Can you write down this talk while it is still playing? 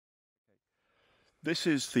This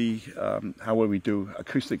is the how we do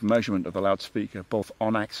acoustic measurement of the loudspeaker, both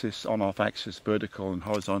on-axis, on-off axis, vertical and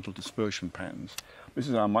horizontal dispersion patterns. This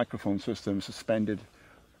is our microphone system suspended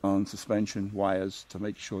on suspension wires to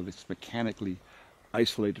make sure that it's mechanically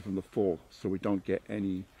isolated from the fall, so we don't get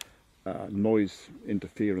any noise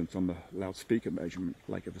interference on the loudspeaker measurement.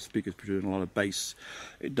 Like if a speaker's producing a lot of bass,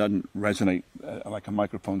 it doesn't resonate like a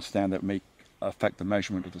microphone stand that may affect the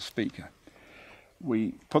measurement of the speaker.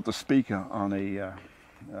 We put the speaker on a,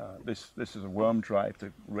 this is a worm drive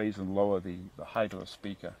to raise and lower the height of the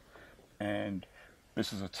speaker. And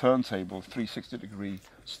this is a turntable, 360-degree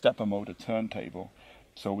stepper motor turntable.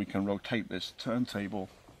 So we can rotate this turntable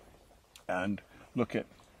and look at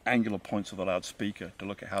angular points of the loudspeaker to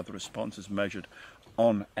look at how the response is measured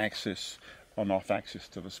on axis, on off axis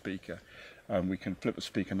to the speaker. We can flip the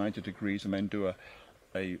speaker 90 degrees and then do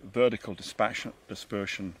a vertical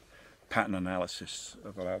dispersion pattern analysis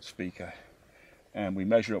of the loudspeaker, and we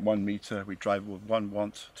measure at 1 meter. We drive it with 1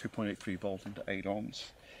 watt, 2.83 volts into 8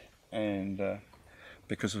 ohms, and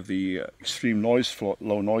because of the extreme noise floor,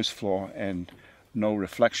 low noise floor, and no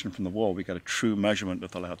reflection from the wall, we get a true measurement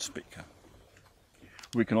of the loudspeaker.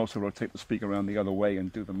 We can also rotate the speaker around the other way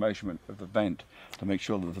and do the measurement of the vent to make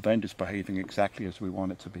sure that the vent is behaving exactly as we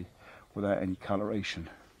want it to be, without any coloration.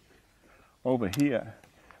 Over here,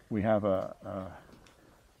 we have a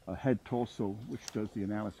head torso which does the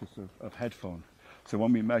analysis of headphone. So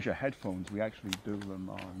when we measure headphones, we actually do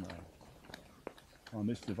them on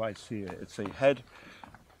this device here. It's a head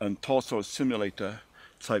and torso simulator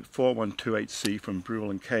type 4128C from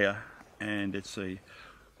Brule and Kea, and it's a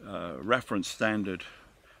reference standard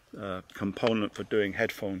component for doing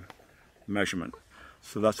headphone measurement.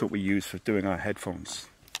 So that's what we use for doing our headphones.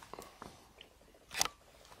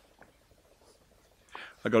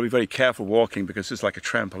 I've got to be very careful walking because it's like a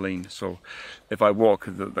trampoline, so if I walk,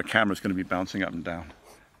 the camera's going to be bouncing up and down.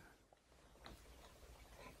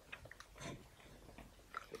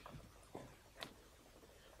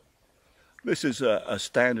 This is a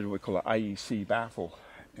standard we call an IEC baffle,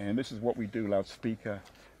 and this is what we do loudspeaker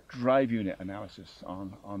drive unit analysis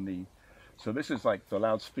on the. So this is like the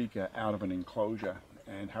loudspeaker out of an enclosure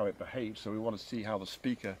and how it behaves. So we want to see how the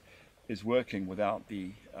speaker is working without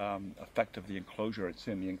the effect of the enclosure it's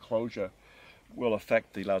in. The enclosure will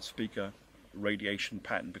affect the loudspeaker radiation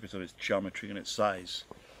pattern because of its geometry and its size.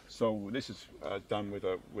 So this is done with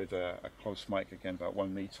a close mic, again about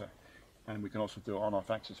 1 meter, and we can also do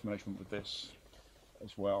on-off axis measurement with this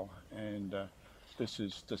as well. And this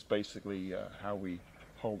is just basically how we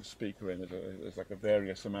hold the speaker in. There's like a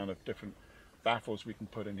various amount of different baffles we can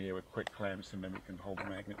put in here with quick clamps, and then we can hold the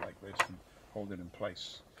magnet like this and hold it in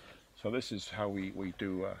place. So this is how we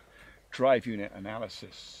do drive unit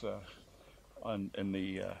analysis in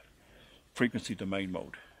the frequency domain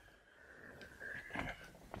mode.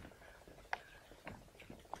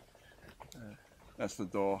 That's the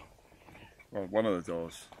door, well, one of the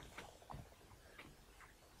doors.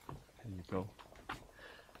 There you go.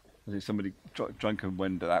 I think somebody drunk and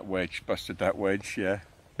went to that wedge, busted that wedge, yeah.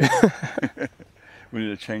 We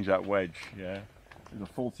need to change that wedge, yeah. There's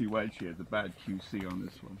a faulty wedge here, the bad QC on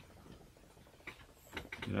this one.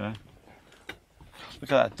 Yeah.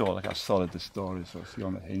 Look at that door, look how solid this door is. So see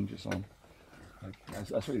on the hinges on.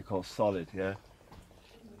 That's what you call solid, yeah.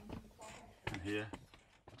 And here.